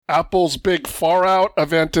Apple's big Far Out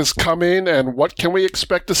event is coming, and what can we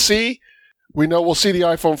expect to see? We know we'll see the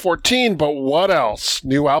iPhone 14, but what else?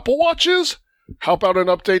 New Apple Watches? How about an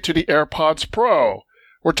update to the AirPods Pro?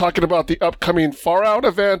 We're talking about the upcoming Far Out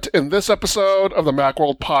event in this episode of the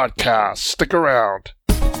Macworld Podcast. Stick around.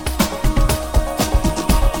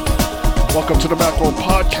 Welcome to the Macworld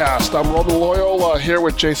Podcast. I'm Roman Loyola here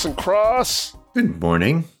with Jason Cross. Good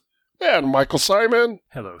morning. And Michael Simon.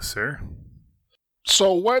 Hello, sir.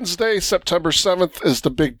 So Wednesday, September 7th is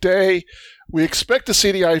the big day. We expect to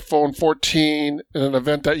see the iPhone 14 in an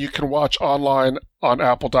event that you can watch online on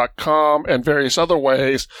apple.com and various other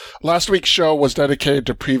ways. Last week's show was dedicated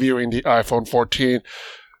to previewing the iPhone 14.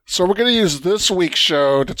 So we're going to use this week's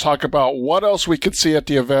show to talk about what else we could see at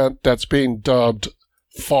the event that's being dubbed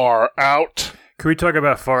Far Out. Can we talk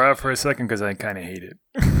about Far Out for a second? Because I kind of hate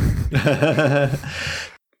it.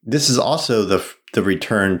 This is also the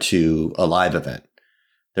return to a live event.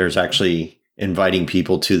 There's actually inviting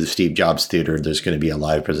people to the Steve Jobs Theater. There's going to be a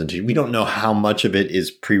live presentation. We don't know how much of it is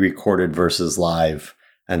pre-recorded versus live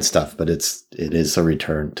and stuff, but it is a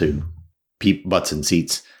return to butts and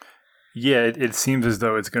seats. Yeah, it seems as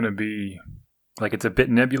though it's going to be, like, it's a bit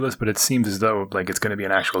nebulous, but it seems as though, like, it's going to be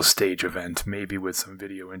an actual stage event, maybe with some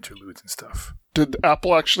video interludes and stuff. Did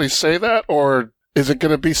Apple actually say that, or is it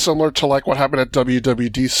going to be similar to, like, what happened at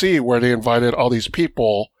WWDC, where they invited all these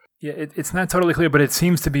people? Yeah, it's not totally clear, but it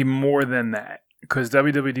seems to be more than that. Because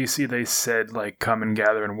WWDC, they said, like, come and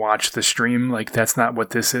gather and watch the stream. Like, that's not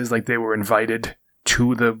what this is. Like, they were invited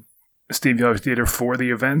to the Steve Jobs Theater for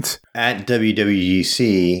the event. At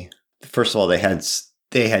WWDC, first of all, they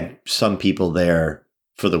had some people there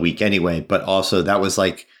for the week anyway, but also that was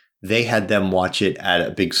like, they had them watch it at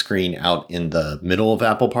a big screen out in the middle of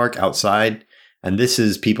Apple Park outside. And this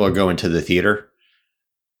is people are going to the theater,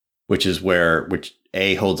 which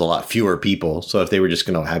holds a lot fewer people. So if they were just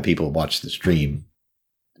going to have people watch the stream,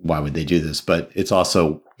 why would they do this? But it's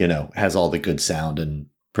also, has all the good sound and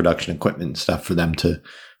production equipment and stuff for them to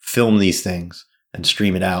film these things and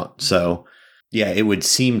stream it out. So yeah, it would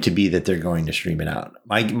seem to be that they're going to stream it out.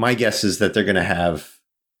 My guess is that they're going to have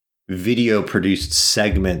video produced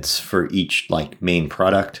segments for each like main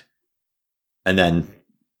product, and then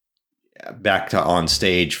back to on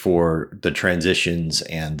stage for the transitions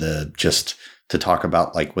and just to talk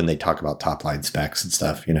about, like, when they talk about top line specs and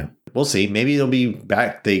stuff. We'll see. Maybe it'll be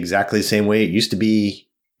back the exactly same way it used to be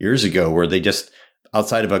years ago, where they just,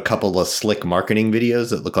 outside of a couple of slick marketing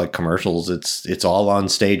videos that look like commercials, it's all on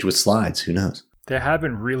stage with slides. Who knows? There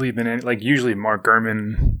haven't really been any, like, usually Mark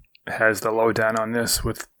Gurman has the lowdown on this,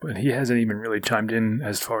 but he hasn't even really chimed in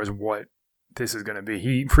as far as what this is going to be.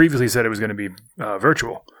 He previously said it was going to be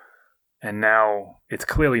virtual, and now it's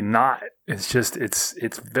clearly not. It's just,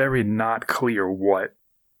 it's very not clear what,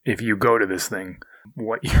 if you go to this thing,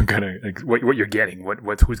 what you're gonna, like, what you're getting,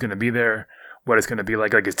 who's going to be there, what it's going to be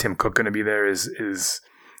like. Like, is Tim Cook going to be there? Is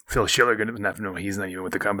Phil Schiller going to? No, he's not even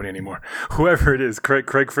with the company anymore. Whoever it is, Craig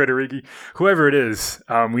Federighi, whoever it is,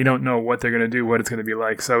 we don't know what they're going to do, what it's going to be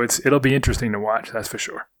like. So it'll be interesting to watch. That's for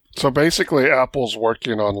sure. So basically, Apple's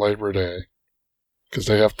working on Labor Day because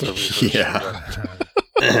they have to. Yeah.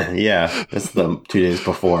 Yeah, that's the 2 days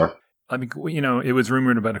before. I mean, it was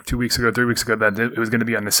rumored about 3 weeks ago that it was going to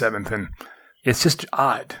be on the 7th, and it's just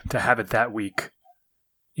odd to have it that week.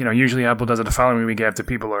 Usually Apple does it the following week after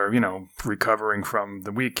people are, recovering from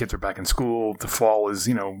the week. Kids are back in school. The fall is,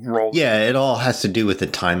 rolling. Yeah, it all has to do with the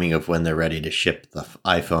timing of when they're ready to ship the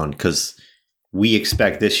iPhone, because we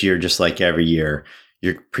expect this year, just like every year,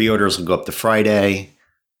 your pre-orders will go up to Friday.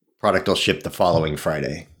 Product will ship the following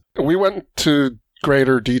Friday. We went to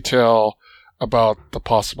greater detail about the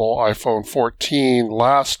possible iPhone 14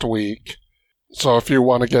 last week. So if you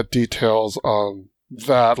want to get details on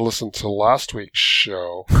that, listen to last week's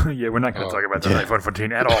show. Yeah, we're not going to talk about the iPhone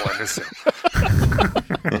 14 at all in this.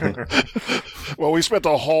 Well, we spent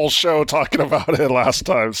the whole show talking about it last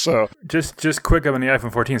time, so just quick on the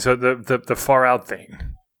iPhone 14. So the Far Out thing,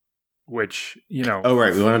 which Oh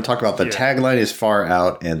right, we want to talk about the tagline is Far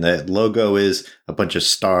Out, and the logo is a bunch of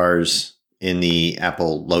stars in the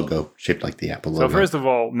Apple logo, shaped like the Apple logo. So first of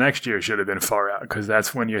all, next year should have been Far Out, because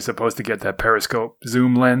that's when you're supposed to get that periscope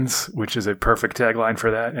zoom lens, which is a perfect tagline for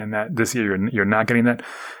that. And that this year you're not getting that,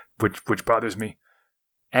 which bothers me.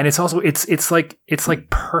 And it's also it's like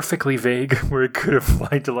perfectly vague, where it could have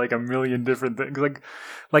applied to like a million different things.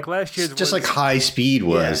 Like last year's, just like high speed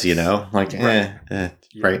was, like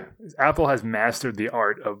right. Apple has mastered the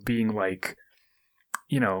art of being like,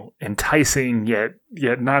 enticing yet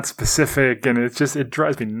not specific, and it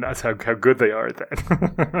drives me nuts how good they are at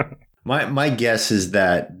that. My guess is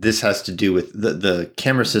that this has to do with the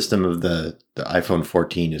camera system of the iPhone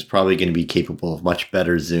 14 is probably going to be capable of much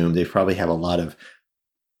better zoom. They probably have a lot of,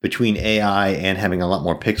 between AI and having a lot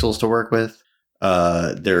more pixels to work with.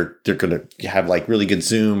 They're going to have like really good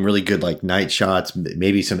zoom, really good like night shots,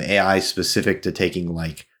 maybe some AI specific to taking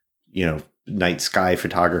like, night sky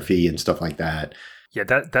photography and stuff like that. Yeah,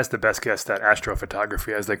 that's the best guess, that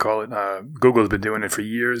astrophotography, as they call it. Google's been doing it for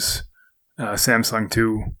years. Samsung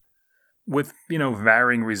too, with,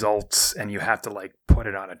 varying results, and you have to like put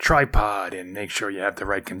it on a tripod and make sure you have the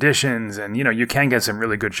right conditions. And, you can get some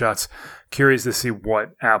really good shots. Curious to see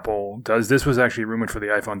what Apple does. This was actually rumored for the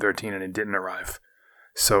iPhone 13 and it didn't arrive.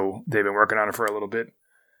 So they've been working on it for a little bit.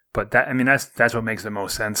 But that's what makes the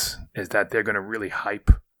most sense, is that they're going to really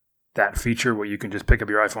hype that feature where you can just pick up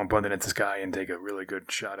your iPhone, put it into the sky, and take a really good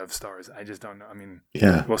shot of stars. I just don't know. I mean,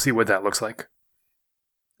 yeah, we'll see what that looks like.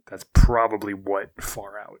 That's probably what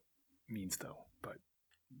far out means, though. But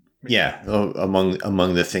yeah,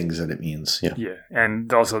 among the things that it means. Yeah, yeah,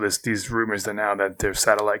 and also these rumors that now that there's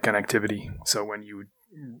satellite connectivity. So when you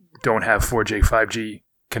don't have 4G, 5G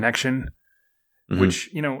connection, which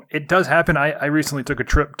it does happen. I recently took a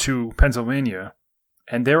trip to Pennsylvania,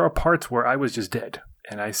 and there are parts where I was just dead.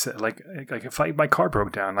 And I said, like if my car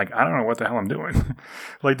broke down, like, I don't know what the hell I'm doing.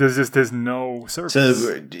 Like, there's no service.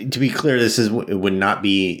 So to be clear, it would not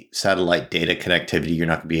be satellite data connectivity. You're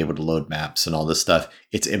not going to be able to load maps and all this stuff.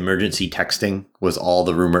 It's emergency texting was all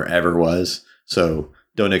the rumor ever was. So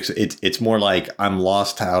it's more like I'm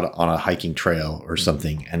lost out on a hiking trail or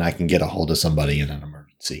something, and I can get a hold of somebody in an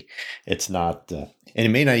emergency. It's not, and it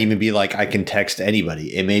may not even be like I can text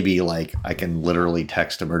anybody. It may be like I can literally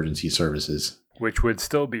text emergency services. Which would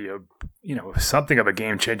still be something of a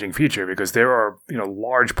game-changing feature, because there are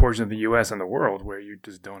large portions of the U.S. and the world where you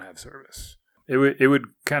just don't have service. It would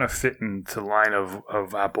kind of fit into line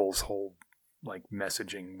of Apple's whole like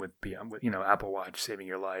messaging with Apple Watch saving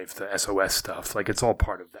your life, the SOS stuff. Like, it's all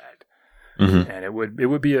part of that. Mm-hmm. And it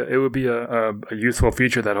would be a useful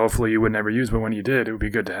feature that hopefully you would never use, but when you did, it would be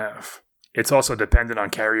good to have. It's also dependent on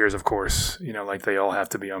carriers, of course. Like, they all have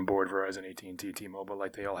to be on board. Verizon, AT&T, T-Mobile,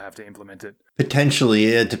 like, they all have to implement it. Potentially,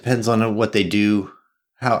 it depends on what they do,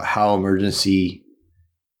 how emergency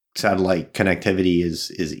satellite connectivity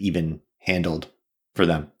is even handled for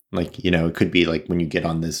them. Like, it could be like when you get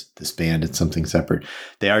on this band, it's something separate.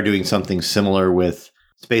 They are doing something similar with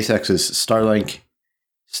SpaceX's Starlink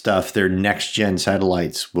stuff. Their next gen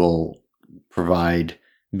satellites will provide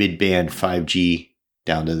mid-band 5G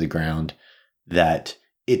down to the ground. That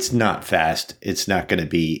it's not fast. It's not going to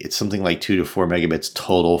be, it's something like 2 to 4 megabits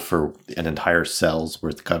total for an entire cell's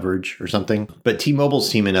worth of coverage or something. But T-Mobile's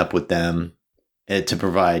teaming up with them to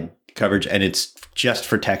provide coverage, and it's just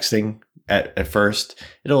for texting at first.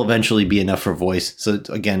 It'll eventually be enough for voice. So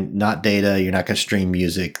again, not data. You're not going to stream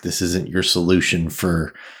music. This isn't your solution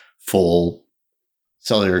for full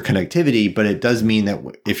cellular connectivity, but it does mean that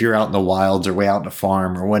if you're out in the wilds or way out in a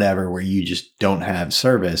farm or whatever, where you just don't have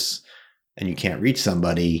service and you can't reach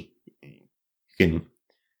somebody, you can,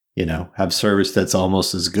 have service that's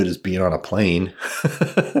almost as good as being on a plane.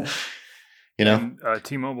 And,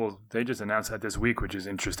 T-Mobile, they just announced that this week, which is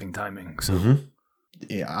interesting timing. So. Mm-hmm.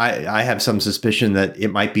 Yeah, I have some suspicion that it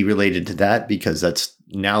might be related to that, because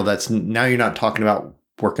now you're not talking about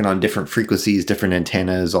working on different frequencies, different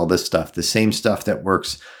antennas, all this stuff. The same stuff that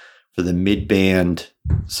works for the mid-band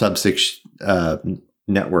sub-6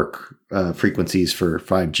 network frequencies for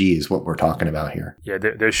 5G is what we're talking about here. Yeah,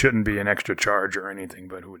 there shouldn't be an extra charge or anything,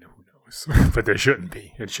 but who knows? But there shouldn't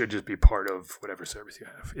be. It should just be part of whatever service you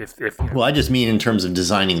have. Well, I just mean in terms of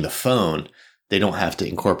designing the phone, they don't have to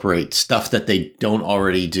incorporate stuff that they don't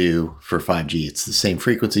already do for 5G. It's the same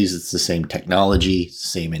frequencies, it's the same technology,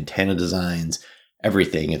 same antenna designs,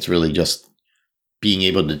 everything. It's really just being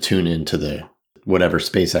able to tune into the whatever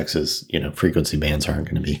SpaceX's frequency bands aren't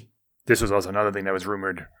going to be. This was also another thing that was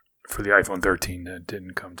rumored for the iPhone 13 that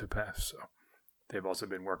didn't come to pass. So they've also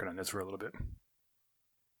been working on this for a little bit.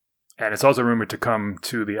 And it's also rumored to come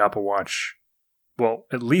to the Apple Watch, well,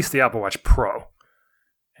 at least the Apple Watch Pro.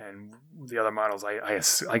 And the other models, I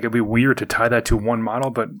it'd be weird to tie that to one model,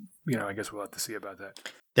 but I guess we'll have to see about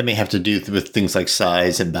that. That may have to do with things like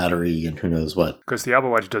size and battery and who knows what. Because the Apple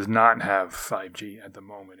Watch does not have 5G at the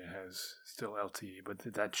moment. It has still LTE, but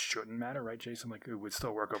that shouldn't matter, right, Jason? Like, it would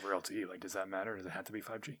still work over LTE. Like, does that matter? Does it have to be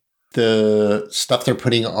 5G? The stuff they're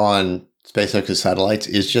putting on SpaceX's satellites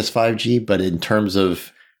is just 5G, but in terms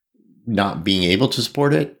of not being able to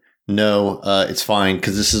support it, no, it's fine,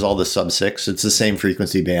 because this is all the sub-6. It's the same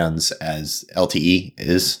frequency bands as LTE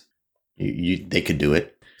is. They could do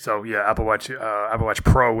it. So yeah, Apple Watch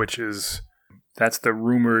Pro, that's the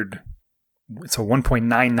rumored it's a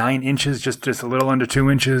 1.99 inches, just a little under 2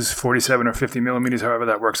 inches, 47 or 50 millimeters, however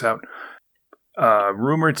that works out.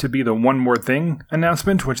 Rumored to be the One More Thing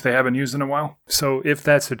announcement, which they haven't used in a while. So if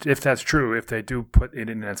that's true, if they do put it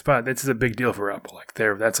in that spot, this is a big deal for Apple. Like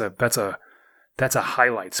that's a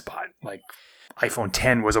highlight spot. Like iPhone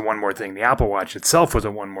 10 was a One More Thing. The Apple Watch itself was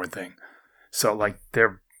a One More Thing. So like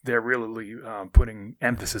they're really putting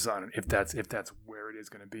emphasis on it. If that's where it is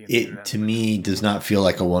going to be. It to me does not feel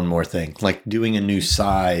like a One More Thing. Like doing a new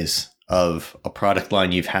size of a product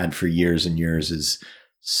line you've had for years and years is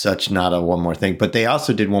such not a One More Thing. But they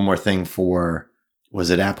also did One More Thing for, was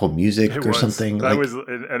it Apple Music or something?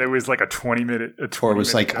 It was like a 20-minute. Or it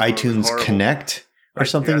was like iTunes Connect or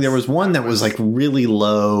something. Yes, there was one that was like really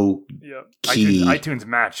low key. iTunes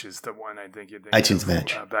Match is the one I think. iTunes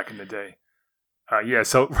Match back in the day.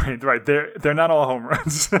 So right. They're not all home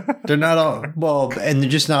runs. They're not all and they're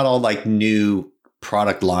just not all like new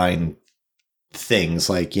product line things,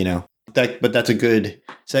 like, you know. But that's a good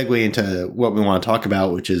segue into what we want to talk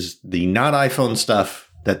about, which is the not iPhone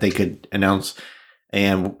stuff that they could announce.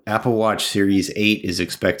 And Apple Watch Series 8 is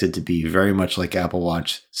expected to be very much like Apple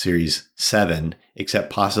Watch Series 7, except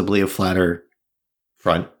possibly a flatter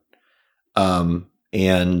front,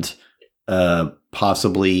 and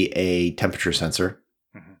possibly a temperature sensor,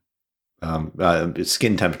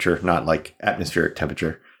 skin temperature, not like atmospheric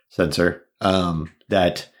temperature sensor,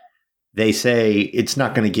 that they say it's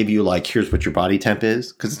not going to give you like, here's what your body temp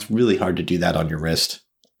is, because it's really hard to do that on your wrist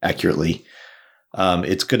accurately.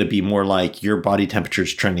 It's going to be more like your body temperature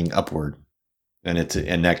is trending upward,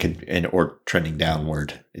 or trending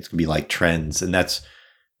downward. It's going to be like trends, and that's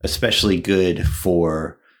especially good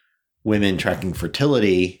for women tracking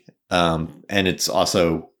fertility. And it's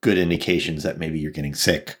also good indications that maybe you're getting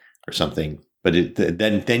sick or something. But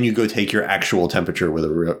then you go take your actual temperature with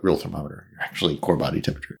a real thermometer, your actually core body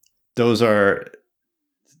temperature. Those are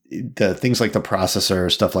the things like the processor,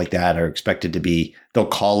 stuff like that are expected to be, they'll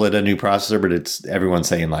call it a new processor, but it's everyone's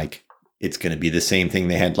saying like it's going to be the same thing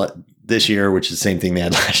they had this year, which is the same thing they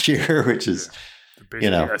had last year, which is, basically,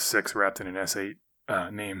 you know, S6 wrapped in an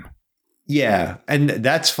S8 name. Yeah. And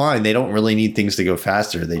that's fine. They don't really need things to go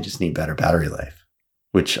faster. They just need better battery life,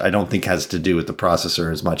 which I don't think has to do with the processor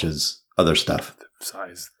as much as other stuff. The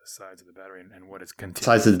size of the battery and what it's continuing.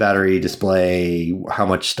 Size of the battery, display, how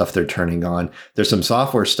much stuff they're turning on. There's some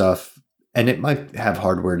software stuff, and it might have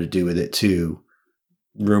hardware to do with it too,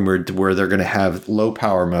 rumored, where they're going to have low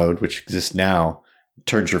power mode, which exists now,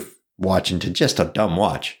 turns your watch into just a dumb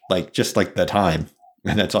watch, like just like the time,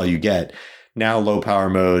 and that's all you get. Now low power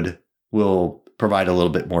mode will provide a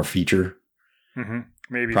little bit more feature. Mm-hmm.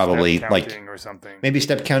 Maybe probably step counting or something. Maybe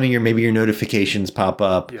step counting, or maybe your notifications pop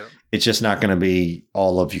up. Yep. It's just not going to be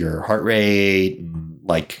all of your heart rate, and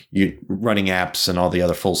like you running apps and all the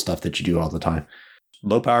other full stuff that you do all the time.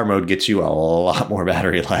 Low power mode gets you a lot more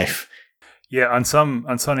battery life. Yeah, on some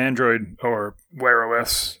Android or Wear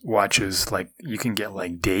OS watches, like you can get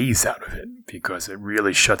like days out of it because it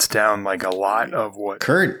really shuts down like a lot of what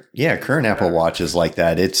current Apple Watch is like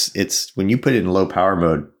that. It's when you put it in low power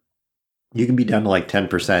mode, you can be down to like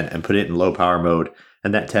 10% and put it in low power mode,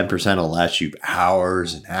 and that 10% will last you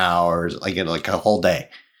hours and hours, like a whole day,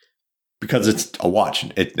 because it's a watch.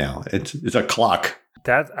 It's a clock.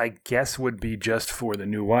 That, I guess, would be just for the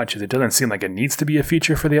new watches. It doesn't seem like it needs to be a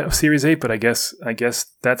feature for the Series 8, but I guess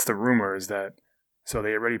that's the rumor, is that, so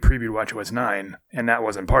they already previewed WatchOS 9, and that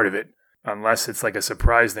wasn't part of it, unless it's like a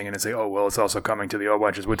surprise thing and they say, oh, well, it's also coming to the old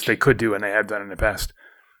watches, which they could do and they have done in the past.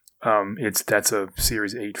 That's a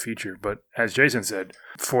Series 8 feature. But as Jason said,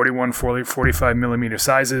 41, 40, 45 millimeter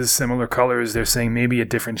sizes, similar colors. They're saying maybe a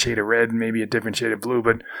different shade of red, maybe a different shade of blue,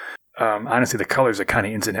 but honestly, the colors are kind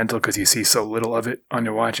of incidental because you see so little of it on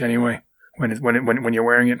your watch anyway when you're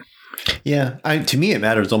wearing it. Yeah, to me, it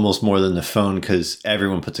matters almost more than the phone, because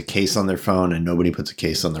everyone puts a case on their phone and nobody puts a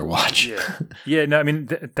case on their watch. Yeah. No, I mean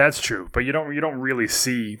that's true, but you don't really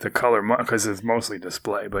see the color because it's mostly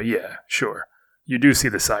display. But yeah, sure, you do see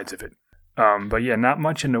the sides of it. But yeah, not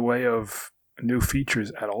much in the way of new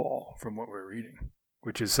features at all from what we're reading,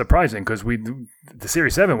 which is surprising because the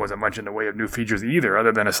Series 7 wasn't much in the way of new features either,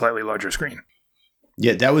 other than a slightly larger screen.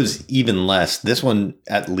 Yeah, that was even less. This one,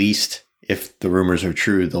 at least, if the rumors are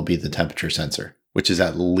true, there'll be the temperature sensor, which is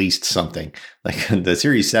at least something. Like the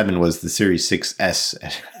Series 7 was the Series 6S.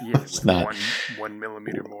 Yeah, it's not 1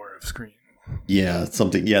 millimeter more of screen. Yeah,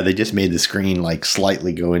 something. Yeah, they just made the screen like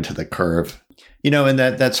slightly go into the curve. You know, and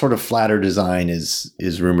that sort of flatter design is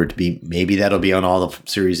rumored to be, maybe that'll be on all the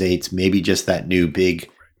Series 8s, maybe just that new big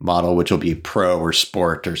model, which will be Pro or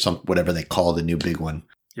Sport or whatever they call the new big one.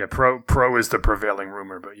 Yeah, Pro is the prevailing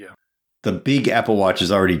rumor, but yeah. The big Apple Watch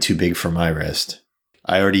is already too big for my wrist.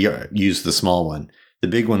 I already used the small one. The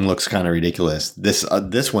big one looks kind of ridiculous. This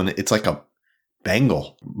one, it's like a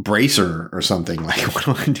bangle bracer or something. Like, what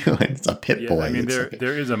am I doing? It's a Pit Boy. I mean,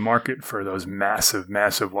 there is a market for those massive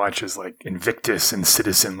watches like Invictus and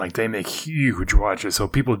Citizen. Like, they make huge watches, so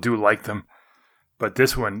people do like them. But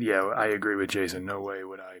this one, yeah, I agree with Jason. No way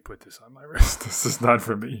would I put this on my wrist. This is not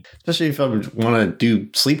for me. Especially if I want to do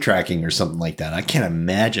sleep tracking or something like that. I can't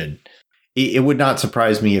imagine. It would not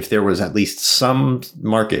surprise me if there was at least some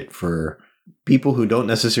market for people who don't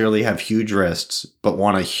necessarily have huge wrists, but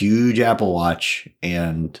want a huge Apple Watch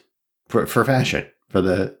and for fashion, for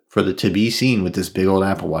the to be seen with this big old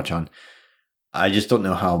Apple Watch on. I just don't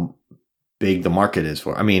know how big the market is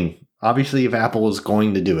for. I mean, obviously, if Apple is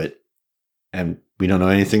going to do it, and we don't know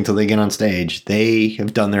anything till they get on stage, they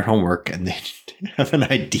have done their homework and they have an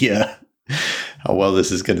idea how well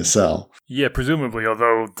this is going to sell. Yeah, presumably,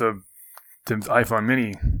 although the iPhone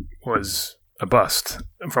mini was a bust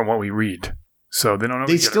from what we read. So they don't know.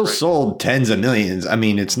 They still sold tens of millions. I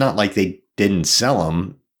mean, it's not like they didn't sell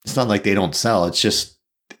them. It's not like they don't sell. It's just,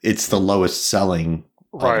 it's the lowest selling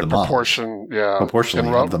right of the proportion, models. yeah.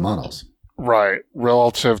 Proportionally of the models. Right.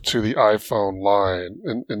 Relative to the iPhone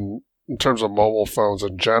line. In terms of mobile phones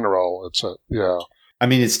in general, yeah. I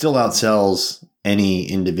mean, it still outsells any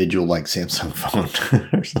individual like Samsung phone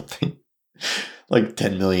or something. Like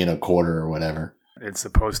 10 million a quarter or whatever. It's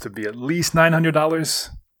supposed to be at least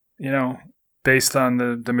 $900, based on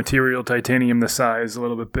the material, titanium, the size, a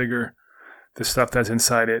little bit bigger, the stuff that's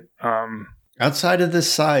inside it. Outside of the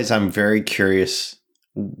size, I'm very curious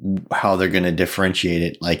how they're going to differentiate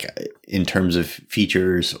it, like in terms of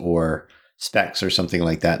features or specs or something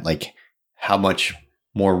like that. Like how much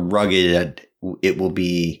more rugged it will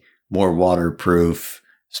be, more waterproof,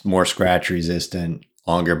 more scratch resistant,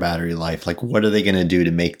 longer battery life. Like, what are they going to do to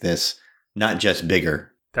make this not just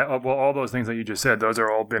bigger? All those things that you just said, those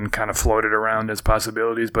are all been kind of floated around as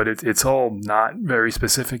possibilities, but it's all not very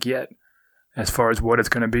specific yet as far as what it's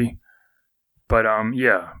going to be. But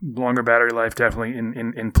yeah, longer battery life definitely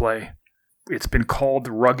in play. It's been called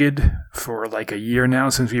rugged for like a year now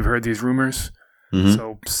since we've heard these rumors.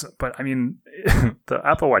 Mm-hmm. But I mean, the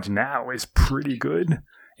Apple Watch now is pretty good.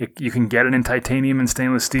 You can get it in titanium and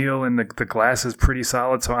stainless steel, and the glass is pretty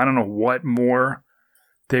solid. So I don't know what more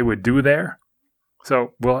they would do there.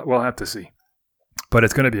 So we'll have to see. But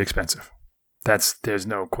it's going to be expensive. There's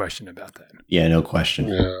no question about that. Yeah, no question.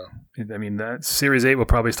 Yeah. I mean, that Series 8 will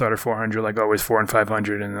probably start at $400, like always, $400 and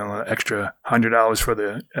 $500, and then an extra $100 for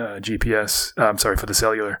the GPS. For the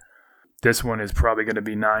cellular. This one is probably going to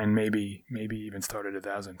be $900, maybe even start at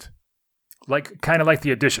 $1,000. Kind of like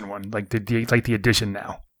the Edition one, like the Edition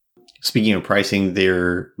now. Speaking of pricing,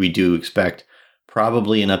 we do expect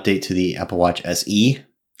probably an update to the Apple Watch SE.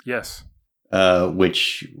 Yes.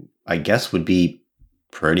 Which I guess would be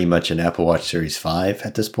pretty much an Apple Watch Series 5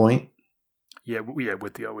 at this point. Yeah,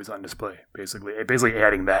 with the always on display, basically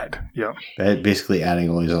adding that. Yeah. Basically adding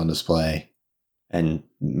always on display and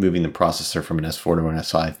moving the processor from an S4 to an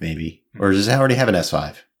S5 maybe. Mm-hmm. Or does it already have an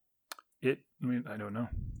S5? I don't know.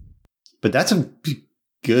 But that's a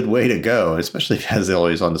good way to go, especially if it has the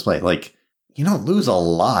always on display. Like, you don't lose a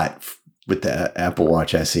lot with the Apple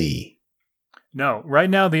Watch SE. No, right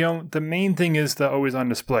now the main thing is the always on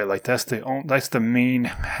display. Like that's the main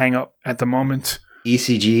hang up at the moment.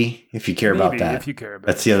 ECG, if you care about that. If you care about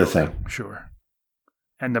that's the other thing. Sure.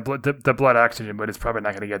 And the blood oxygen, but it's probably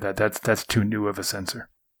not going to get that. That's too new of a sensor.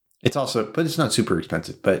 It's also, but it's not super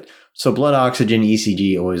expensive. But so blood oxygen,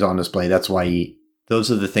 ECG, always on display. That's why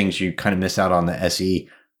those are the things you kind of miss out on the SE.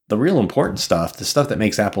 The real important stuff, the stuff that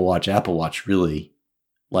makes Apple Watch really,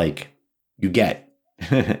 like, you get,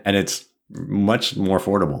 and it's much more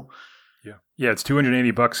affordable. Yeah, it's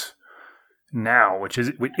 $280 now, which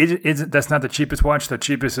is that's not the cheapest watch. The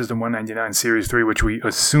cheapest is the $199 Series 3, which we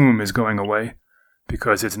assume is going away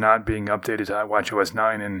because it's not being updated to watchOS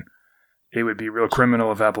 9, and it would be real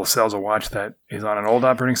criminal if Apple sells a watch that is on an old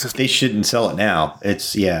operating system. They shouldn't sell it now.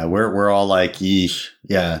 We're all like, yeesh,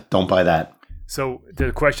 yeah, don't buy that. So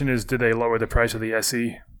the question is, do they lower the price of the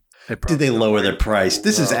SE? Did they lower their price?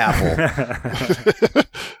 This is Apple.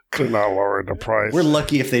 They're not lowering the price. We're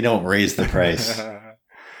lucky if they don't raise the price.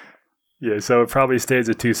 Yeah, so it probably stays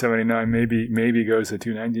at $279. Maybe goes to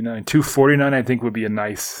 $299. $249, I think, would be a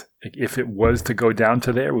nice. If it was to go down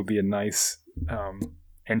to there, would be a nice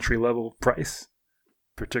entry level price,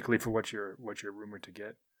 particularly for what you're rumored to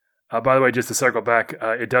get. By the way, just to circle back,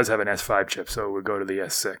 it does have an S5 chip, so it would go to the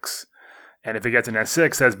S6. And if it gets an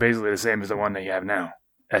S6, that's basically the same as the one that you have now.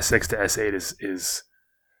 S6 to S8 is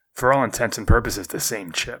for all intents and purposes, the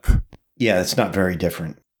same chip. Yeah, it's not very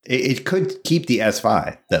different. It could keep the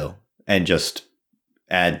S5 though, and just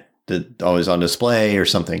add the always on display or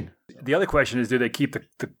something. The other question is, do they keep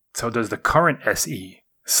so does the current SE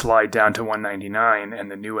slide down to 199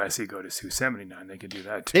 and the new SE go to 279? They could do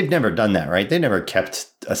that too. They've never done that, right? They never kept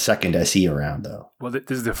a second SE around though. Well, this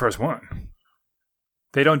is the first one.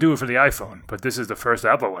 They don't do it for the iPhone, but this is the first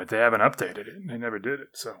Apple Watch. They haven't updated it. They never did it,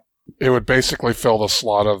 so. It would basically fill the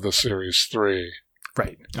slot of the Series 3.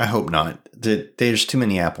 Right. I hope not. There's too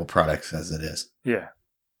many Apple products as it is. Yeah.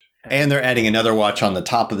 And they're adding another watch on the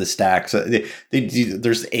top of the stack. So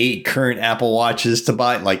there's 8 current Apple Watches to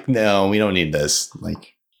buy. Like, no, we don't need this.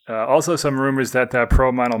 Like, also, some rumors that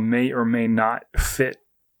Pro model may or may not fit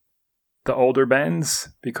the older bands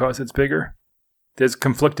because it's bigger. There's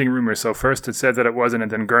conflicting rumors. So first it said that it wasn't,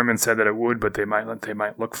 and then Gurman said that it would, but they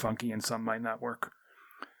might look funky and some might not work.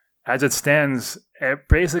 As it stands,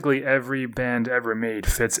 basically every band ever made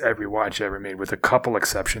fits every watch ever made, with a couple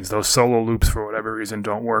exceptions. Those solo loops, for whatever reason,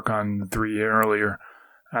 don't work on 3 earlier.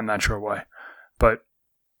 I'm not sure why. But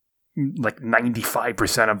like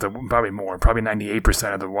 95% of the, probably more, probably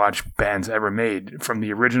 98% of the watch bands ever made, from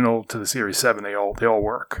the original to the Series 7, they all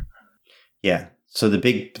work. Yeah. So the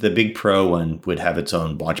big Pro one would have its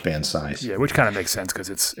own watch band size. Yeah, which kind of makes sense because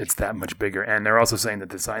it's that much bigger. And they're also saying that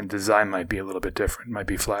the design might be a little bit different, might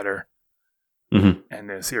be flatter. Mm-hmm. And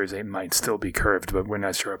the Series 8 might still be curved, but we're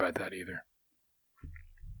not sure about that either.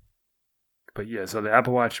 But yeah, so the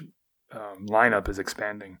Apple Watch lineup is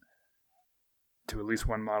expanding to at least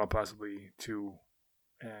one model, possibly 2.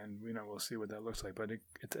 And we'll see what that looks like. But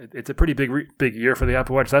it's a pretty big year for the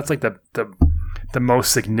Apple Watch. That's like the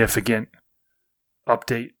most significant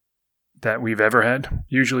update that we've ever had.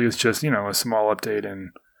 Usually it's just, a small update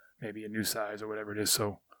and maybe a new size or whatever it is.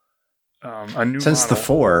 So a new since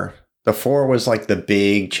model, the 4 was like the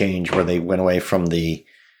big change where they went away from the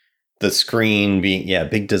screen being,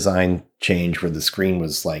 big design change where the screen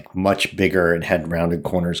was like much bigger and had rounded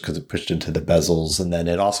corners because it pushed into the bezels. And then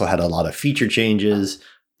it also had a lot of feature changes.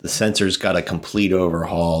 The sensors got a complete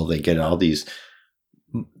overhaul. They get all these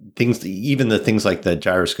things, even the things like the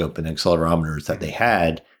gyroscope and accelerometers that they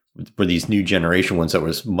had were these new generation ones that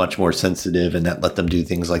was much more sensitive, and that let them do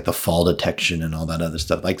things like the fall detection and all that other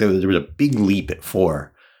stuff. Like there was a big leap at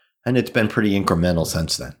 4, and it's been pretty incremental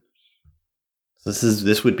since then. So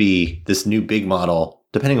this would be this new big model,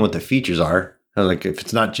 depending on what the features are. Like if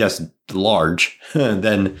it's not just large,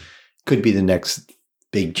 then could be the next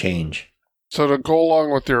big change. So to go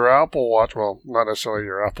along with your Apple Watch, well, not necessarily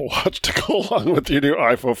your Apple Watch, to go along with your new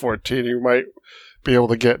iPhone 14, you might be able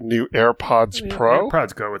to get new AirPods Pro.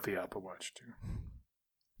 AirPods go with the Apple Watch too.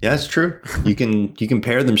 Yeah, that's true. You can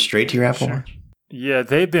pair them straight to your Apple Watch. Yeah,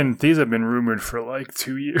 these have been rumored for like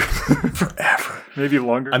 2 years. Forever. Maybe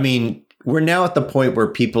longer. I mean, we're now at the point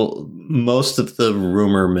where most of the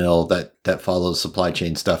rumor mill that follows supply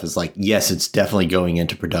chain stuff is like, yes, it's definitely going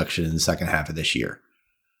into production in the second half of this year.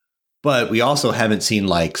 But we also haven't seen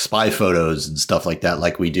like spy photos and stuff like that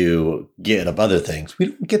like we do get of other things. We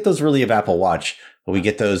don't get those really of Apple Watch, but we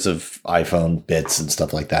get those of iPhone bits and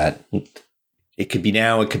stuff like that. It could be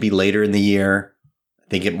now, it could be later in the year. I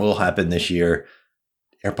think it will happen this year.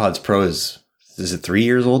 AirPods Pro is it 3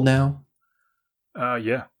 years old now?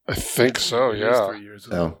 Yeah. I think so, yeah. 3 years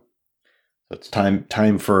old. So it's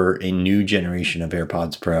time for a new generation of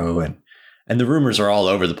AirPods Pro, and the rumors are all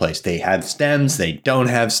over the place. They have stems, they don't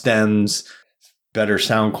have stems, better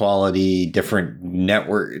sound quality, different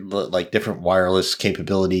network, like different wireless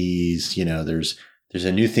capabilities. There's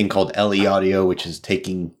a new thing called LE Audio, which is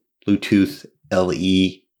taking Bluetooth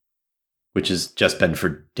LE, which has just been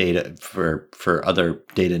for data for other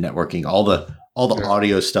data networking. All the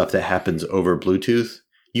audio stuff that happens over Bluetooth.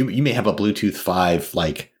 You may have a Bluetooth 5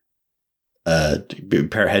 like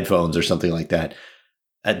pair of headphones or something like that.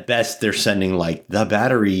 At best, they're sending like the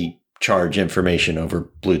battery charge information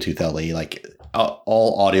over Bluetooth LE. Like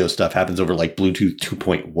all audio stuff happens over like Bluetooth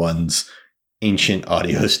 2.1's ancient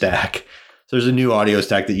audio stack. So there's a new audio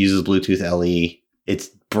stack that uses Bluetooth LE. It's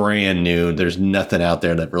brand new. There's nothing out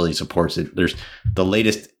there that really supports it. There's the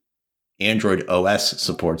latest Android OS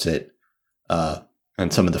supports it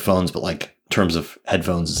on some of the phones, but like in terms of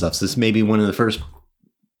headphones and stuff. So this may be one of the first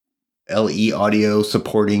LE audio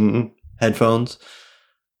supporting headphones.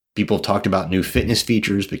 People have talked about new fitness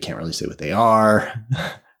features, but can't really say what they are.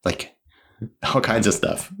 Like all kinds of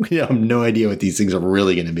stuff. We have no idea what these things are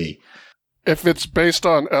really going to be. If it's based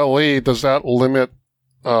on LE, does that limit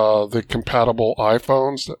the compatible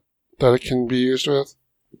iPhones that it can be used with?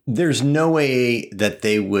 There's no way that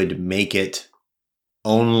they would make it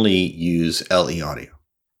only use LE audio.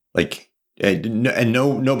 Like And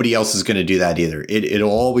nobody else is going to do that either. It'll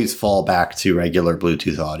always fall back to regular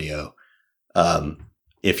Bluetooth audio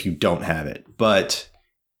if you don't have it. But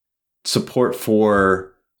support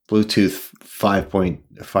for Bluetooth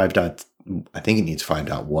 5.5. I think it needs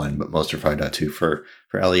 5.1, but most are 5.2 for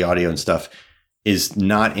LE audio and stuff is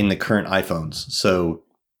not in the current iPhones. So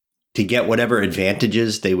to get whatever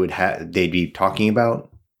advantages they'd be talking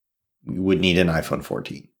about, you would need an iPhone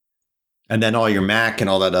 14. And then all your Mac and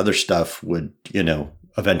all that other stuff would,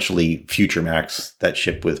 eventually future Macs that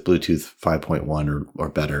ship with Bluetooth 5.1 or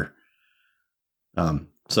better.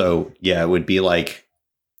 So yeah, it would be like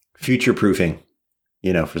future proofing,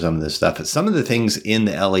 for some of this stuff. Some of the things in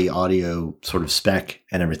the LE audio sort of spec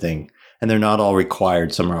and everything, and they're not all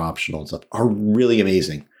required, some are optional and stuff, are really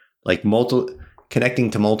amazing. Like connecting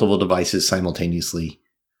to multiple devices simultaneously,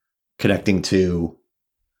 connecting to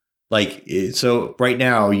so right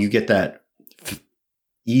now you get that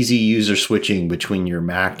easy user switching between your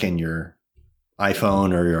Mac and your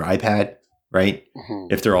iPhone or your iPad, right?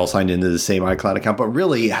 Mm-hmm. If they're all signed into the same iCloud account, but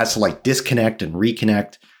really it has to disconnect and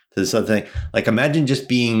reconnect to this other thing. Imagine just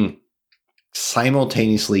being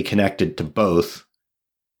simultaneously connected to both,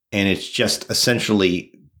 and it's just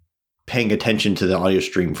essentially paying attention to the audio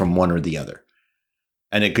stream from one or the other.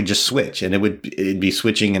 And it could just switch, and it'd be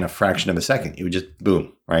switching in a fraction of a second. It would just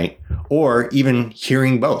boom, right? Or even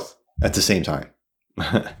hearing both at the same time.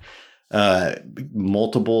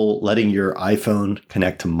 Letting your iPhone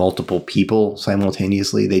connect to multiple people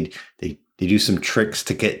simultaneously. They do some tricks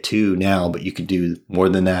to get to now, but you could do more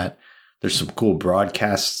than that. There's some cool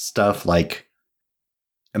broadcast stuff. Like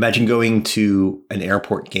imagine going to an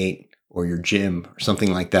airport gate or your gym or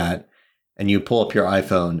something like that, and you pull up your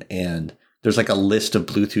iPhone and there's a list of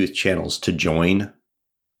Bluetooth channels to join.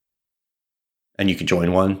 And you can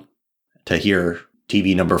join one to hear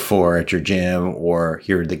TV number 4 at your gym or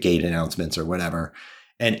hear the gate announcements or whatever.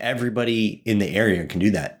 And everybody in the area can do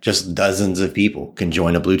that. Just dozens of people can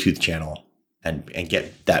join a Bluetooth channel and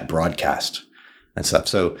get that broadcast and stuff.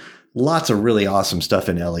 So lots of really awesome stuff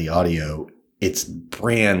in LE audio. It's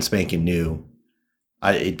brand spanking new.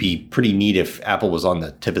 It'd be pretty neat if Apple was on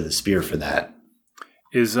the tip of the spear for that.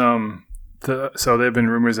 So there have been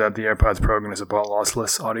rumors that the AirPods Pro are going to support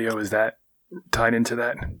lossless audio. Is that tied into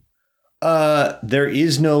that? There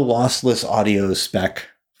is no lossless audio spec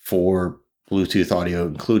for Bluetooth audio,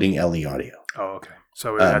 including LE audio. Oh, okay. So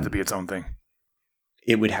it would have to be its own thing.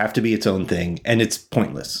 It would have to be its own thing, and it's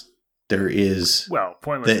pointless. There is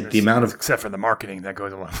pointless. The amount of except for the marketing that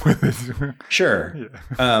goes along with it. Sure.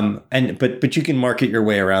 Yeah. But you can market your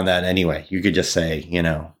way around that anyway. You could just say,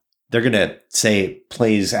 they're going to say it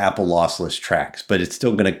plays Apple lossless tracks, but it's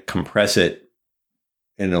still going to compress it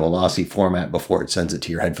in a lossy format before it sends it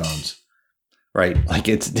to your headphones. Right?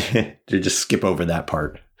 To just skip over that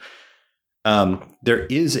part. There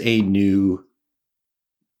is a new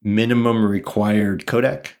minimum required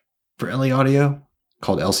codec for LE audio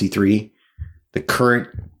called LC3. The current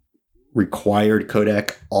required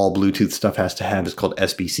codec all Bluetooth stuff has to have is called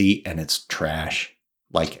SBC, and it's trash.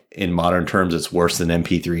 In modern terms, it's worse than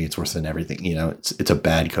MP3. It's worse than everything. It's a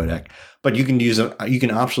bad codec. But you can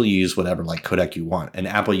optionally use whatever codec you want. And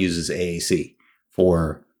Apple uses AAC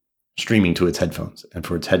for streaming to its headphones and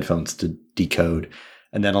for its headphones to decode.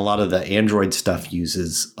 And then a lot of the Android stuff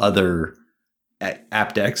uses other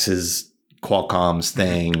aptX's Qualcomm's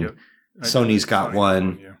thing. Yep. Sony's got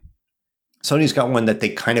one. Yeah. Sony's got one that they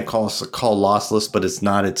kind of call lossless, but it's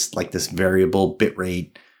not. It's this variable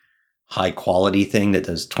bitrate, high quality thing that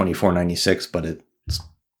does 2496, but it's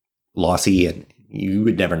lossy, and you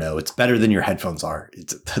would never know. It's better than your headphones are.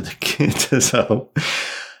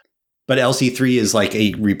 But LC3 is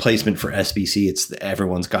a replacement for SBC.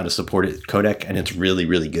 Everyone's got to support it codec, and it's really,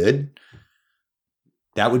 really good.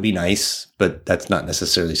 That would be nice, but that's not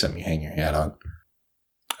necessarily something you hang your hat on.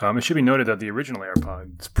 It should be noted that the original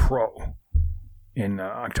AirPods Pro in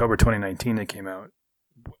October 2019, they came out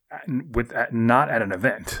not at an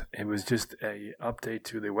event. It was just a update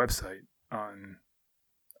to the website on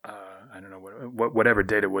I don't know whatever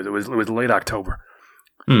date it was. It was late October,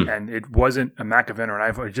 and it wasn't a Mac event or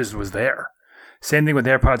an iPhone. It just was there. Same thing with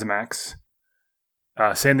AirPods Max.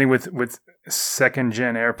 Same thing with second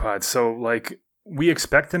gen AirPods. So we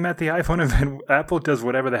expect them at the iPhone event. Apple does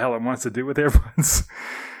whatever the hell it wants to do with AirPods.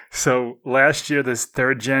 So last year, this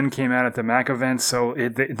third gen came out at the Mac event. So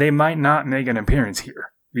they might not make an appearance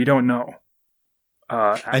here. We don't know.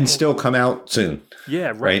 And still come out soon.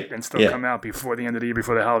 Yeah, right. And still come out before the end of the year,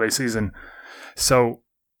 before the holiday season. So,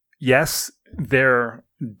 yes, they're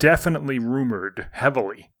definitely rumored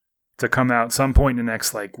heavily to come out some point in the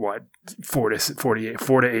next, 4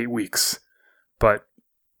 to 8 weeks. But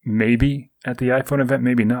maybe at the iPhone event,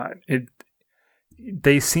 maybe not.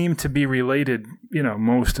 They seem to be related,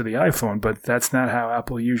 most to the iPhone, but that's not how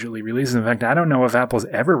Apple usually releases. In fact, I don't know if Apple's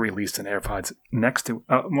ever released an AirPods next to,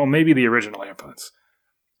 maybe the original AirPods.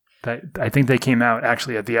 I think they came out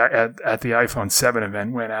actually at the iPhone 7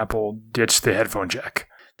 event when Apple ditched the headphone jack.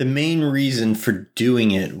 The main reason for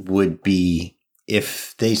doing it would be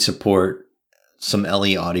if they support some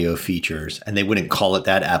LE audio features, and they wouldn't call it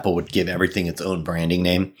that. Apple would give everything its own branding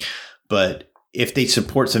name. But if they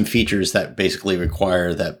support some features that basically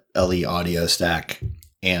require that LE audio stack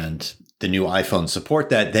and the new iPhones support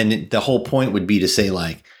that, then the whole point would be to say,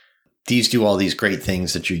 like, these do all these great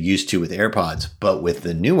things that you're used to with AirPods, but with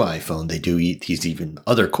the new iPhone, they do these even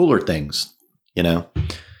other cooler things, Yep,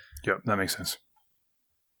 that makes sense.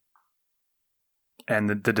 And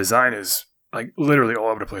the design is like literally all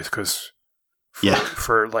over the place because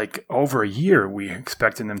for like over a year, we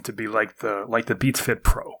expected them to be like the Beats Fit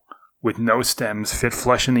Pro with no stems, fit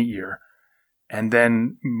flush in the ear. And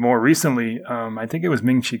then more recently, I think it was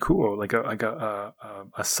Ming-Chi Kuo, like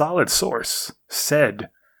a solid source said,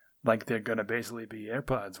 like they're going to basically be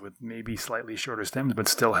AirPods with maybe slightly shorter stems, but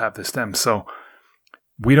still have the stems. So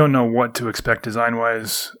we don't know what to expect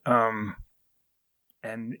design-wise. And,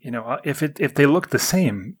 if they look the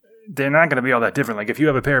same, they're not going to be all that different. Like if you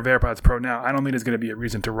have a pair of AirPods Pro now, I don't think there's going to be a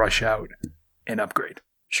reason to rush out and upgrade.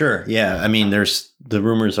 Sure. Yeah. I mean, the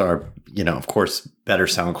rumors are, of course, better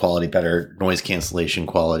sound quality, better noise cancellation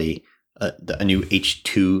quality, a new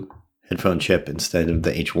H2 headphone chip instead of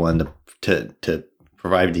the H1 to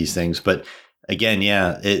provide these things. But again,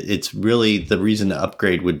 it's really the reason to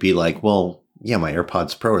upgrade would be like, well, yeah, my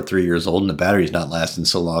AirPods Pro are 3 years old and the battery's not lasting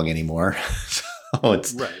so long anymore. So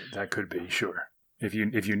it's right. That could be, sure. If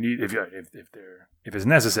it's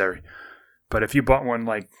necessary. But if you bought one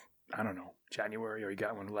like, I don't know, January, or you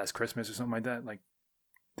got one last Christmas or something like that, like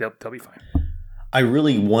they'll be fine. I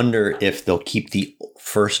really wonder if they'll keep the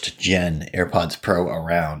first gen AirPods Pro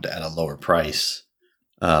around at a lower price.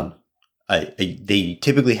 They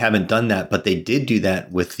typically haven't done that, but they did do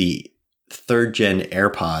that with the third gen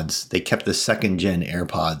AirPods. They kept the second gen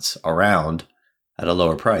AirPods around at a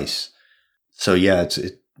lower price. So yeah,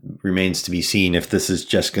 it remains to be seen if this is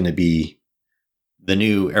just going to be the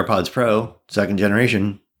new AirPods Pro, second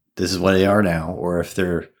generation. This is what they are now, or if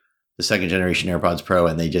they're the second generation AirPods Pro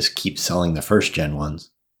and they just keep selling the first gen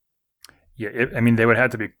ones. Yeah, they would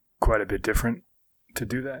have to be quite a bit different to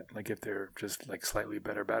do that. Like if they're just like slightly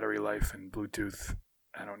better battery life and Bluetooth,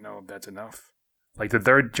 I don't know if that's enough. Like the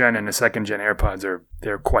third gen and the second gen AirPods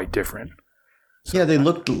they're quite different. So yeah, they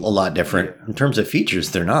looked a lot different. Yeah. In terms of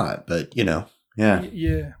features, they're not, but yeah.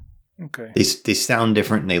 Yeah. Okay. They sound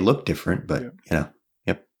different and they look different, but Yep.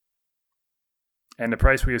 And the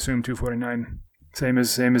price, we assume $249, same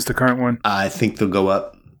as the current one. I think they'll go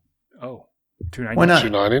up. Oh, $299. Why not?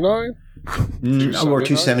 $299 or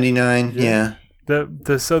 $279. Yeah.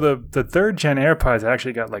 The third gen AirPods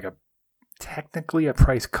actually got like technically a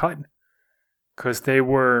price cut because they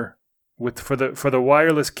were for the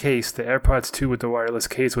wireless case. The AirPods 2 with the wireless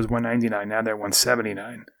case was $199. Now they're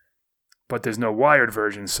 $179. But there's no wired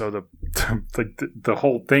version, so the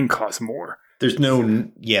whole thing costs more. There's no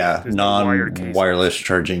non-wireless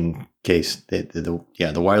charging case. The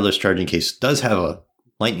wireless charging case does have a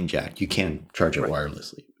lightning jack. You can charge it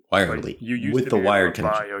wirelessly with the wired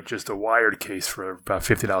connection. Just a wired case for about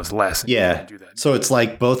 $50 less. Yeah, do that. So it's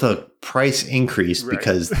like both a price increase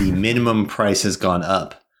because the minimum price has gone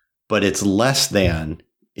up, but it's less than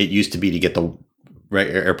it used to be to get the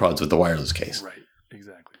AirPods with the wireless case. Right,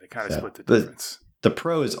 exactly. They kind of split the difference. The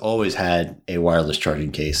Pro has always had a wireless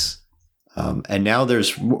charging case. And now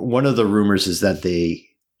there's one of the rumors is that the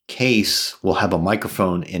case will have a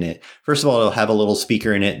microphone in it. First of all, it'll have a little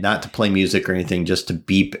speaker in it, not to play music or anything, just to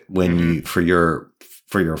beep when you for your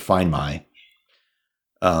Find My,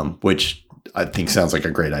 which I think sounds like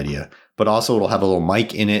a great idea. But also, it'll have a little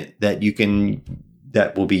mic in it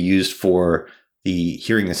that will be used for the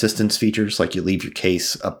hearing assistance features, like you leave your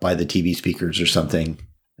case up by the TV speakers or something,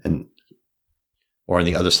 or on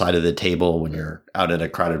the other side of the table when you're out at a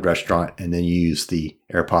crowded restaurant, and then you use the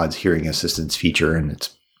AirPods hearing assistance feature and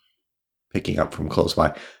it's picking up from close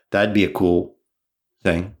by. That'd be a cool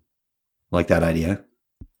thing. Like that idea.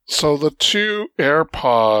 So the two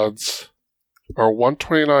AirPods are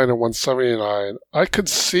 $129 and $179. I could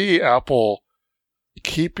see Apple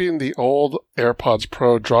keeping the old AirPods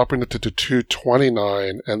Pro, dropping it to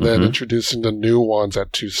 $229, and then introducing the new ones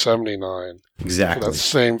at $279. Exactly. For that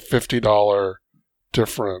same $50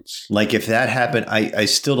 difference. Like if that happened, I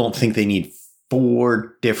still don't think they need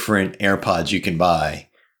 4 different AirPods you can buy,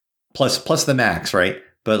 plus the Max, right?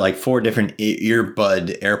 but like 4 different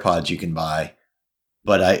earbud AirPods you can buy.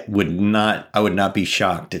 But I would not be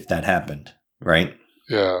shocked if that happened, right?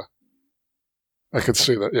 Yeah. I could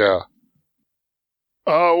see that, yeah.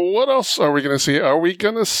 What else are we going to see? Are we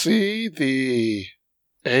going to see the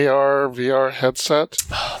AR, VR headset?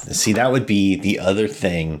 See, that would be the other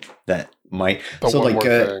thing that might... The one more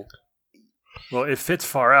thing. Well, it fits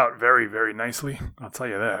far out very, very nicely. I'll tell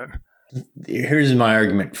you that. Here's my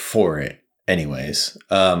argument for it anyways.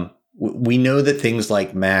 We know that things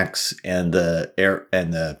like Macs and the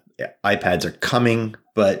iPads are coming,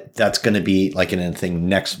 but that's going to be like a thing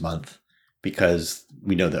next month because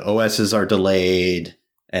we know the OSs are delayed,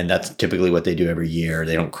 and that's typically what they do every year.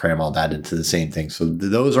 They don't cram all that into the same thing. So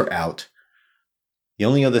those are out. The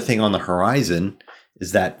only other thing on the horizon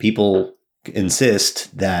is that people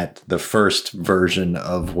insist that the first version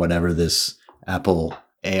of whatever this Apple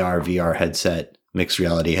AR, VR headset, mixed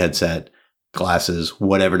reality headset, glasses,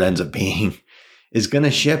 whatever it ends up being, is going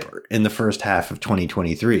to ship in the first half of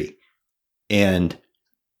 2023. And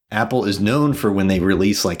Apple is known for when they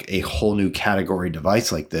release like a whole new category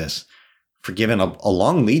device like this, for giving a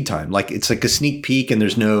long lead time. Like it's like a sneak peek and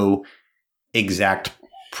there's no exact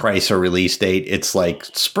price or release date. It's like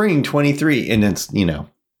spring 23 and it's,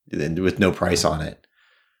 with no price on it.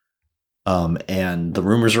 And the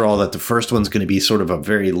rumors are all that the first one's going to be sort of a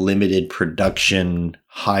very limited production,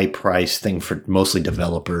 high price thing for mostly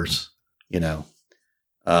developers, and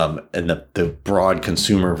the broad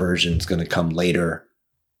consumer version is going to come later.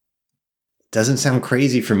 Doesn't sound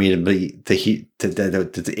crazy for me to be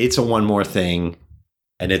it's a one more thing,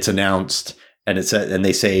 and it's announced, and and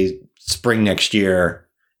they say spring next year,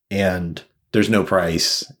 and there's no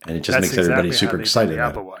price, and it just makes everybody super excited. The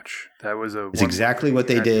Apple Watch. That was it's exactly what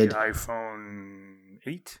they did. The iPhone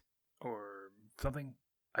 8 or something.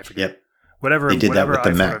 I forget. Yep. Whatever. They did that with the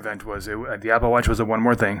iPhone Mac event was. The Apple Watch was a one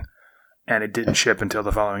more thing, and it didn't ship until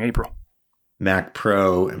the following April. Mac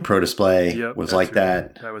Pro and Pro Display was like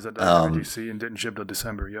that. That was at WWDC and didn't ship till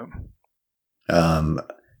December. Yep.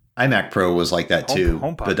 iMac Pro was like that too.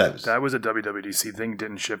 HomePod, but that was a WWDC thing.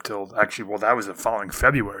 Didn't ship till that was the following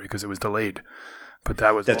February because it was delayed. But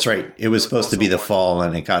that's right. It was supposed to be the fall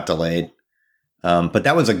and it got delayed. But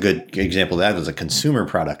that was a good example. That was a consumer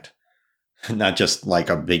product, not just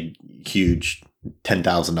like a big, huge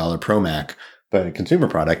 $10,000 Pro Mac, but a consumer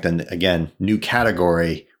product. And again, new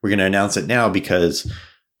category. We're going to announce it now because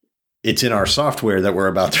it's in our software that we're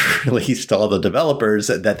about to release to all the developers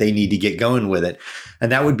that they need to get going with it.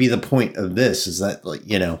 And that would be the point of this, is that, like,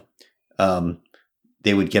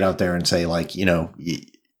 they would get out there and say, like,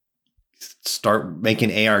 start making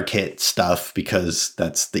ARKit stuff because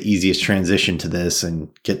that's the easiest transition to this, and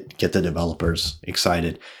get the developers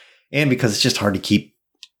excited. And because it's just hard to keep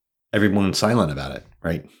everyone silent about it,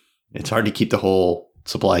 right? It's hard to keep the whole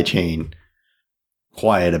supply chain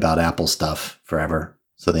quiet about Apple stuff forever.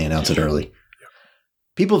 So they announce it early.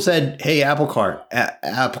 People have said, hey, Apple Car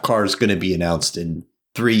is going to be announced in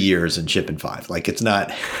 3 years and ship in 5. Like, it's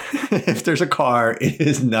not, if there's a car, it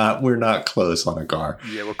is not, we're not close on a car.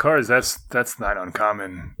 Yeah, well, cars, that's not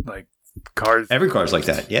uncommon. Like, cars. Every car's like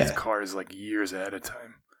that, yeah. Cars like years ahead of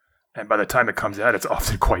time. And by the time it comes out, it's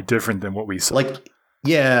often quite different than what we saw. Like,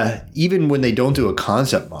 yeah, even when they don't do a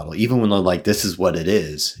concept model, even when they're like, this is what it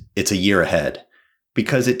is, it's a year ahead.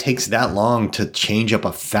 Because it takes that long to change up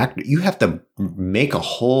a factory. You have to make a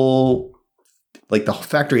whole, like, the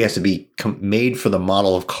factory has to be made for the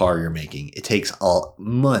model of car you're making. It takes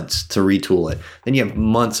months to retool it. Then you have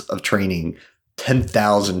months of training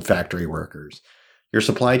 10,000 factory workers. Your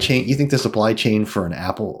supply chain, you think the supply chain for an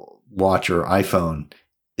Apple Watch or iPhone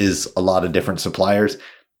is a lot of different suppliers?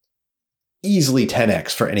 Easily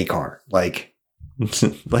 10x for any car. So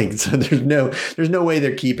there's no way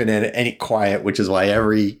they're keeping it any quiet, which is why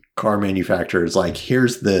every car manufacturer is like,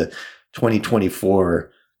 here's the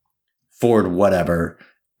 2024 Ford whatever,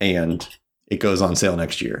 and it goes on sale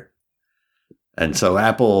next year. And so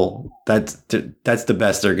Apple, that's the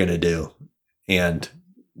best they're going to do. And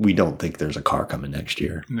we don't think there's a car coming next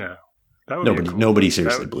year. No. Nobody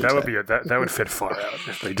seriously believes that. That would fit far out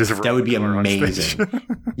if they just that would be amazing.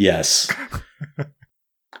 Yes.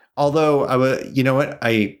 Although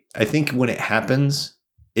I think when it happens,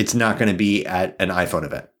 it's not going to be at an iPhone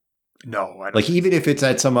event. No, I don't. Like, even if it's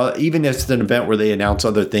at even if it's an event where they announce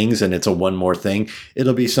other things and it's a one more thing,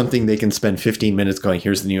 it'll be something they can spend 15 minutes going,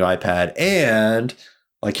 here's the new iPad, and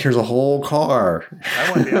like, here's a whole car.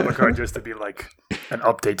 I want the Apple Car just to be like an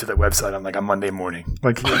update to the website on like a Monday morning.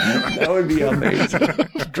 Like, that would be amazing.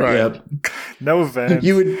 Yep. No event.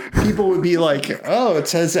 People would be like, oh, it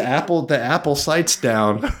says the Apple site's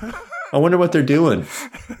down. I wonder what they're doing.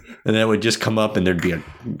 And then it would just come up and there'd be a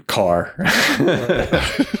car.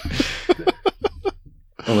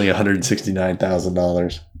 Only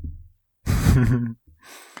 $169,000.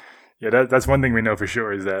 Yeah, that's one thing we know for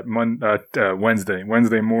sure is that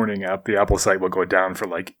Wednesday morning, the Apple site will go down for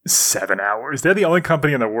like 7 hours. They're the only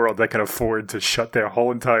company in the world that can afford to shut their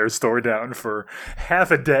whole entire store down for half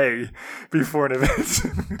a day before an event.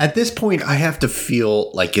 At this point, I have to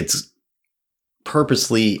feel like it's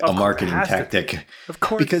purposely a marketing tactic. Of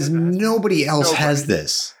course. Because nobody else has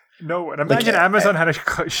this. No one. Imagine Amazon had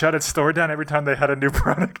to shut its store down every time they had a new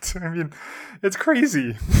product. I mean, it's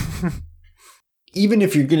crazy. Even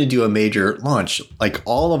if you're going to do a major launch, like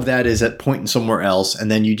all of that is at pointing somewhere else.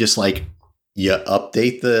 And then you just you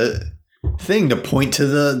update the thing to point to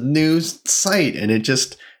the new site. And it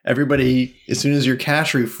just, everybody, as soon as your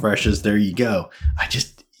cache refreshes, there you go.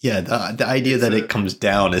 The idea that it comes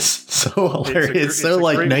down is so hilarious. It's so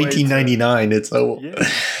like 1999. It's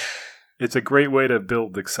a great way to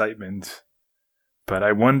build excitement. But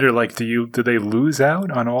I wonder, do they lose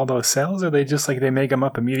out on all those sales, or they just they make them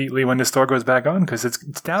up immediately when the store goes back on? Because it's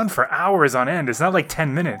down for hours on end. It's not like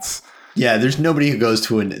 10 minutes. Yeah, there's nobody who goes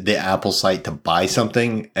to the Apple site to buy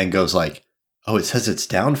something and goes like, "Oh, it says it's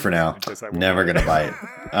down for now. Never gonna buy it.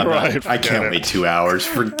 I can't wait 2 hours.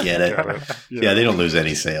 Forget it." Yeah, they don't lose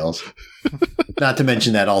any sales. Not to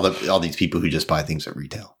mention that all these people who just buy things at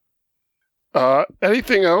retail.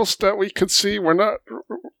 Anything else that we could see?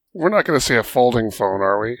 We're not going to see a folding phone,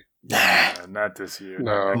 are we? Not this year.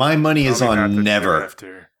 No. My money is on never.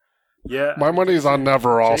 Yeah, my money is on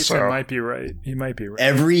never. Also, Jason might be right. He might be right.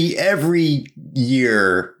 Every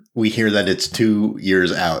year we hear that it's 2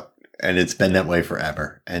 years out, and it's been that way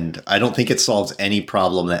forever. And I don't think it solves any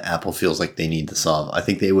problem that Apple feels like they need to solve. I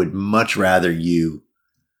think they would much rather you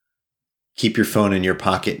keep your phone in your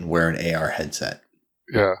pocket and wear an AR headset.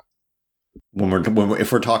 Yeah.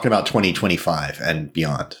 If we're talking about 2025 and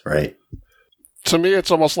beyond, right? To me,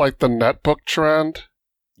 it's almost like the netbook trend.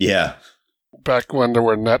 Yeah. Back when there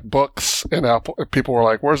were netbooks and people were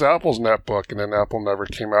like, "Where's Apple's netbook?" And then Apple never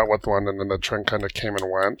came out with one, and then the trend kind of came and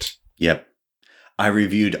went. Yep. I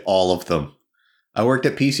reviewed all of them. I worked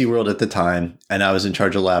at PC World at the time, and I was in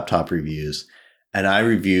charge of laptop reviews. And I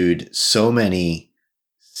reviewed so many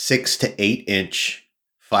 6 to 8 inch,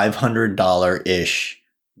 $500-ish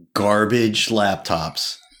garbage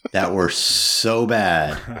laptops that were so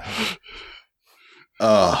bad.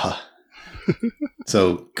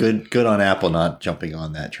 So good on Apple not jumping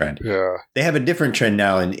on that trend. Yeah. They have a different trend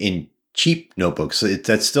now in cheap notebooks.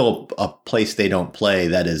 That's still a place they don't play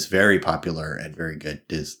that is very popular and very good.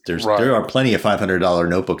 There are plenty of $500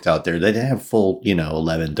 notebooks out there that have full,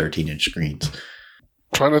 11, 13-inch screens.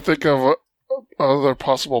 Trying to think of other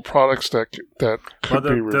possible products that could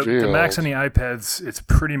be revealed. The Macs and the iPads, it's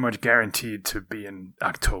pretty much guaranteed to be in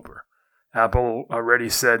October. Apple already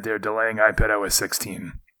said they're delaying iPadOS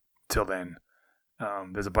 16 till then.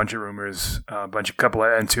 There's a bunch of rumors, couple of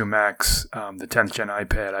M2 Macs, the 10th gen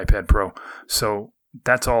iPad Pro. So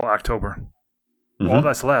that's all October. Mm-hmm. All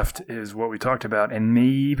that's left is what we talked about, and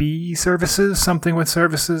maybe something with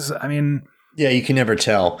services. I mean, yeah, you can never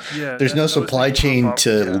tell. Yeah, there's no supply chain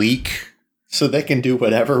to leak. So they can do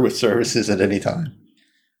whatever with services at any time.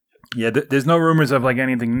 Yeah, there's no rumors of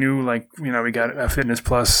anything new. We got a Fitness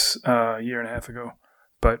Plus a year and a half ago.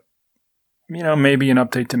 But, maybe an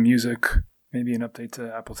update to music, maybe an update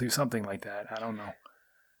to Apple TV, something like that. I don't know.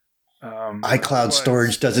 iCloud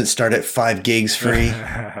storage doesn't start at 5 gigs free.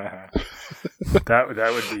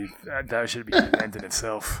 that should be an event in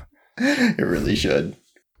itself. It really should.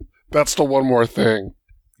 That's the one more thing.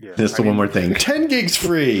 Yeah, that's one more thing. 10 gigs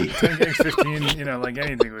free. 10 gigs, 15,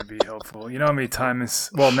 anything would be helpful. You know how many times,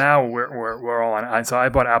 now we're all on, so I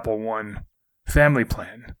bought Apple One family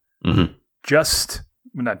plan. Mm-hmm.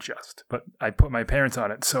 Not just, but I put my parents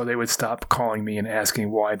on it so they would stop calling me and asking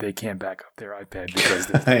why they can't back up their iPad because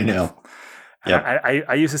I know. Yep.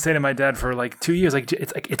 I used to say to my dad for 2 years, it's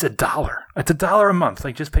 $1. It's $1 a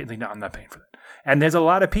month. Just pay. No, I'm not paying for that. And there's a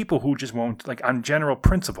lot of people who just won't, on general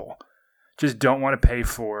principle, just don't want to pay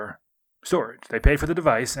for storage. They pay for the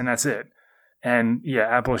device, and that's it. And yeah,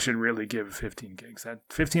 Apple should really give 15 gigs. That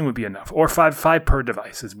 15 would be enough, or five per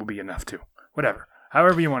devices will be enough too. Whatever,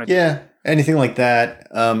 however you want to do it. Yeah, anything like that.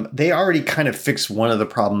 They already kind of fixed one of the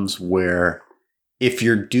problems where if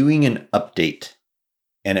you're doing an update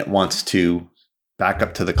and it wants to back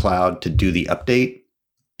up to the cloud to do the update,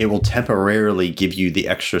 it will temporarily give you the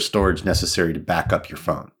extra storage necessary to back up your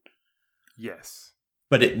phone. Yes.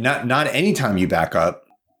 But not anytime you back up,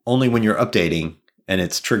 only when you're updating and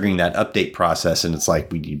it's triggering that update process. And it's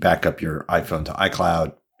we need to back up your iPhone to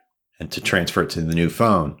iCloud and to transfer it to the new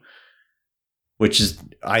phone. which is,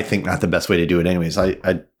 I think, not the best way to do it anyways.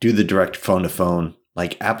 I do the direct phone to phone.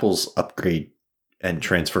 Like Apple's upgrade and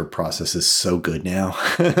transfer process is so good now.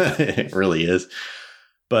 It really is.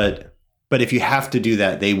 But if you have to do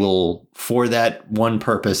that, they will, for that one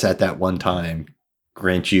purpose at that one time,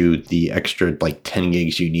 grant you the extra like 10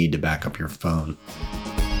 gigs you need to back up your phone.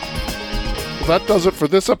 Well, that does it for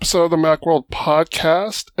this episode of the Macworld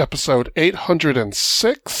Podcast, episode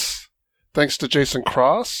 806. Thanks to Jason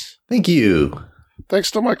Cross. Thank you.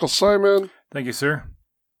 Thanks to Michael Simon. Thank you, sir.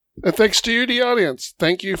 And thanks to you, the audience.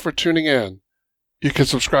 Thank you for tuning in. You can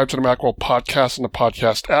subscribe to the Macworld Podcast in the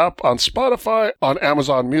podcast app, on Spotify, on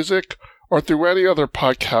Amazon Music, or through any other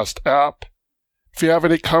podcast app. If you have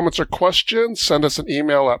any comments or questions, send us an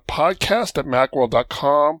email at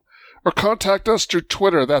podcast@macworld.com or contact us through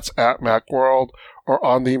Twitter, that's @Macworld, or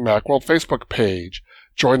on the Macworld Facebook page.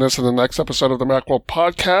 Join us in the next episode of the Macworld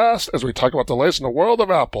Podcast as we talk about the latest in the world of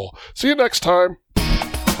Apple. See you next time.